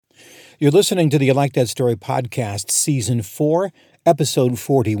You're listening to the You Like That Story podcast, Season 4, Episode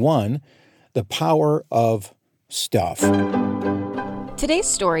 41, The Power of Stuff. Today's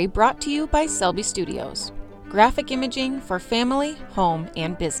story brought to you by Selby Studios, graphic imaging for family, home,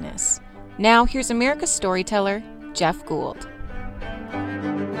 and business. Now here's America's storyteller, Jeff Gould.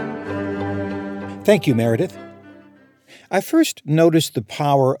 Thank you, Meredith. I first noticed the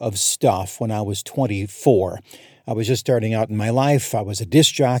power of stuff when I was 24. I was just starting out in my life. I was a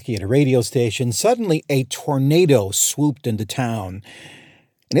disc jockey at a radio station. Suddenly, a tornado swooped into town,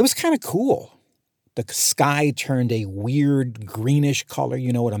 and it was kind of cool. The sky turned a weird greenish color.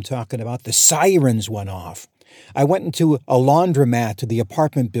 You know what I'm talking about. The sirens went off. I went into a laundromat to the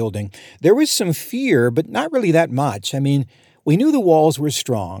apartment building. There was some fear, but not really that much. I mean, we knew the walls were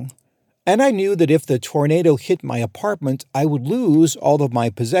strong, and I knew that if the tornado hit my apartment, I would lose all of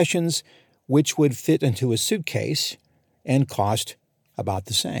my possessions, which would fit into a suitcase and cost about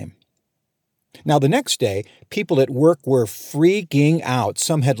the same. Now, the next day, people at work were freaking out.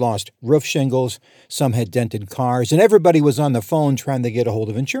 Some had lost roof shingles, some had dented cars, and everybody was on the phone trying to get a hold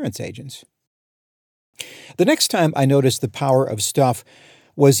of insurance agents. The next time I noticed the power of stuff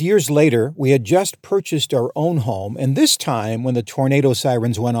was years later. We had just purchased our own home, and this time, when the tornado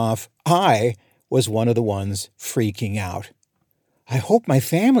sirens went off, I was one of the ones freaking out. I hope my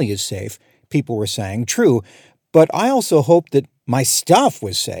family is safe, people were saying. True, but I also hoped that my stuff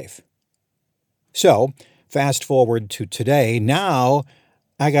was safe. So, fast forward to today. Now,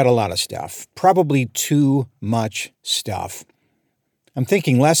 I got a lot of stuff. Probably too much stuff. I'm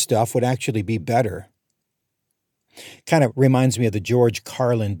thinking less stuff would actually be better. Kind of reminds me of the George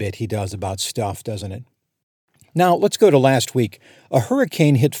Carlin bit he does about stuff, doesn't it? Now, let's go to last week. A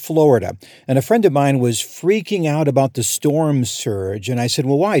hurricane hit Florida, and a friend of mine was freaking out about the storm surge. And I said,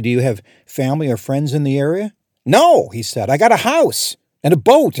 well, why? Do you have family or friends in the area? No, he said. I got a house and a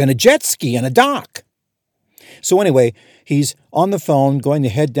boat and a jet ski and a dock. So anyway, he's on the phone, going to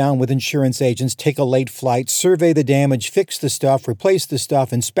head down with insurance agents, take a late flight, survey the damage, fix the stuff, replace the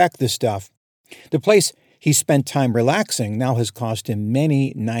stuff, inspect the stuff. The place he spent time relaxing now has cost him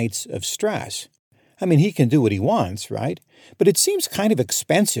many nights of stress. I mean, he can do what he wants, right? But it seems kind of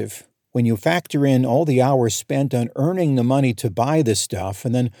expensive when you factor in all the hours spent on earning the money to buy this stuff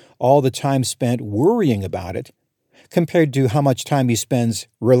and then all the time spent worrying about it, compared to how much time he spends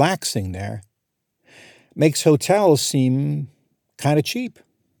relaxing there. Makes hotels seem kind of cheap.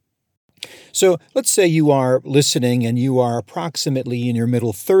 So let's say you are listening and you are approximately in your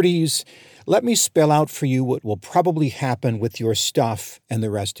middle 30s. Let me spell out for you what will probably happen with your stuff and the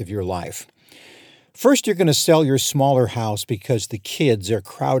rest of your life. First, you're going to sell your smaller house because the kids are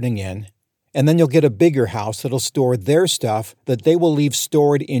crowding in, and then you'll get a bigger house that'll store their stuff that they will leave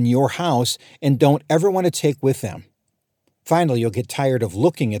stored in your house and don't ever want to take with them. Finally, you'll get tired of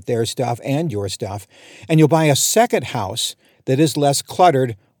looking at their stuff and your stuff, and you'll buy a second house that is less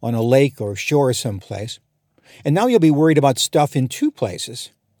cluttered on a lake or shore someplace. And now you'll be worried about stuff in two places.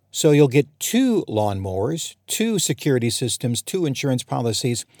 So you'll get 2 lawnmowers, 2 security systems, 2 insurance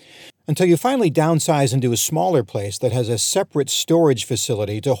policies, until you finally downsize into a smaller place that has a separate storage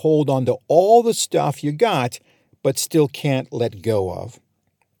facility to hold on to all the stuff you got but still can't let go of.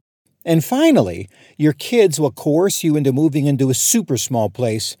 And finally, your kids will coerce you into moving into a super small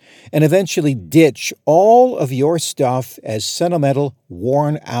place and eventually ditch all of your stuff as sentimental,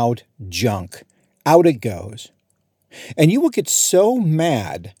 worn-out junk. Out it goes. And you will get so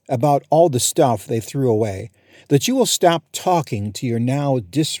mad about all the stuff they threw away that you will stop talking to your now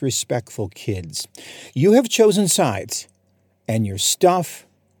disrespectful kids. You have chosen sides, and your stuff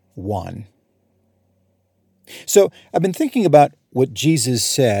won. So I've been thinking about what Jesus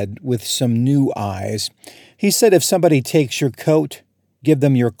said with some new eyes. He said, if somebody takes your coat, give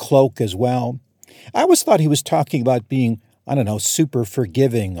them your cloak as well. I always thought he was talking about being, super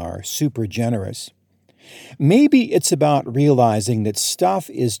forgiving or super generous. Maybe it's about realizing that stuff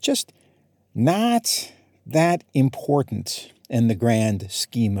is just not that important in the grand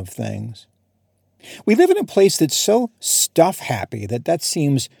scheme of things. We live in a place that's so stuff-happy that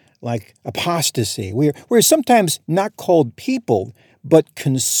seems like apostasy. We're sometimes not called people, but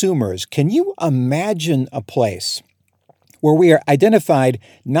consumers. Can you imagine a place where we are identified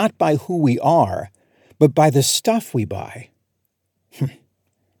not by who we are, but by the stuff we buy?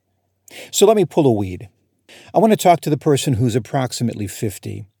 So let me pull a weed. I want to talk to the person who's approximately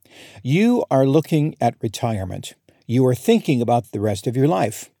 50. You are looking at retirement. You are thinking about the rest of your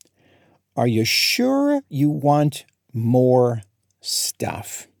life. Are you sure you want more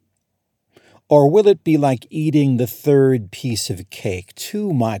stuff? Or will it be like eating the third piece of cake?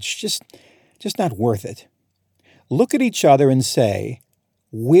 Too much, just not worth it. Look at each other and say,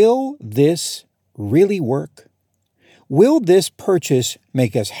 will this really work? Will this purchase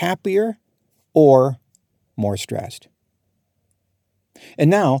make us happier or more stressed? And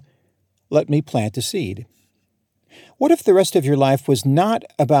now, let me plant a seed. What if the rest of your life was not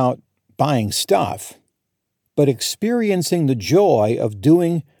about buying stuff, but experiencing the joy of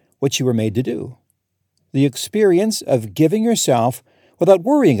doing what you were made to do? The experience of giving yourself without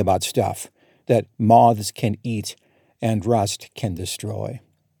worrying about stuff that moths can eat and rust can destroy.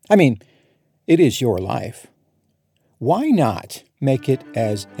 I mean, it is your life. Why not make it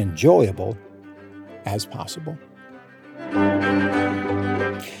as enjoyable as possible?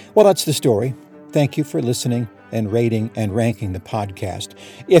 Well, that's the story. Thank you for listening and rating and ranking the podcast.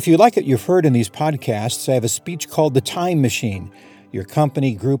 If you like what you've heard in these podcasts, I have a speech called The Time Machine. Your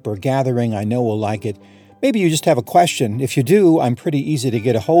company, group, or gathering I know will like it. Maybe you just have a question. If you do, I'm pretty easy to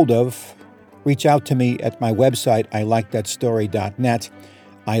get a hold of. Reach out to me at my website, ilikethatstory.net.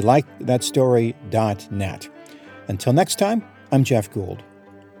 ilikethatstory.net. Until next time, I'm Jeff Gould.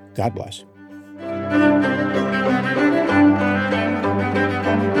 God bless.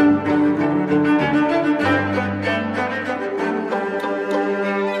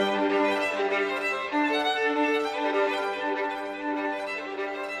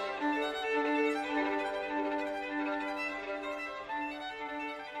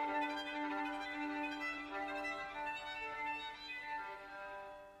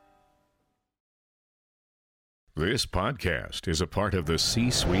 This podcast is a part of the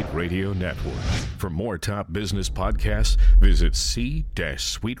C-Suite Radio Network. For more top business podcasts, visit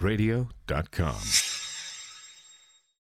c-suiteradio.com.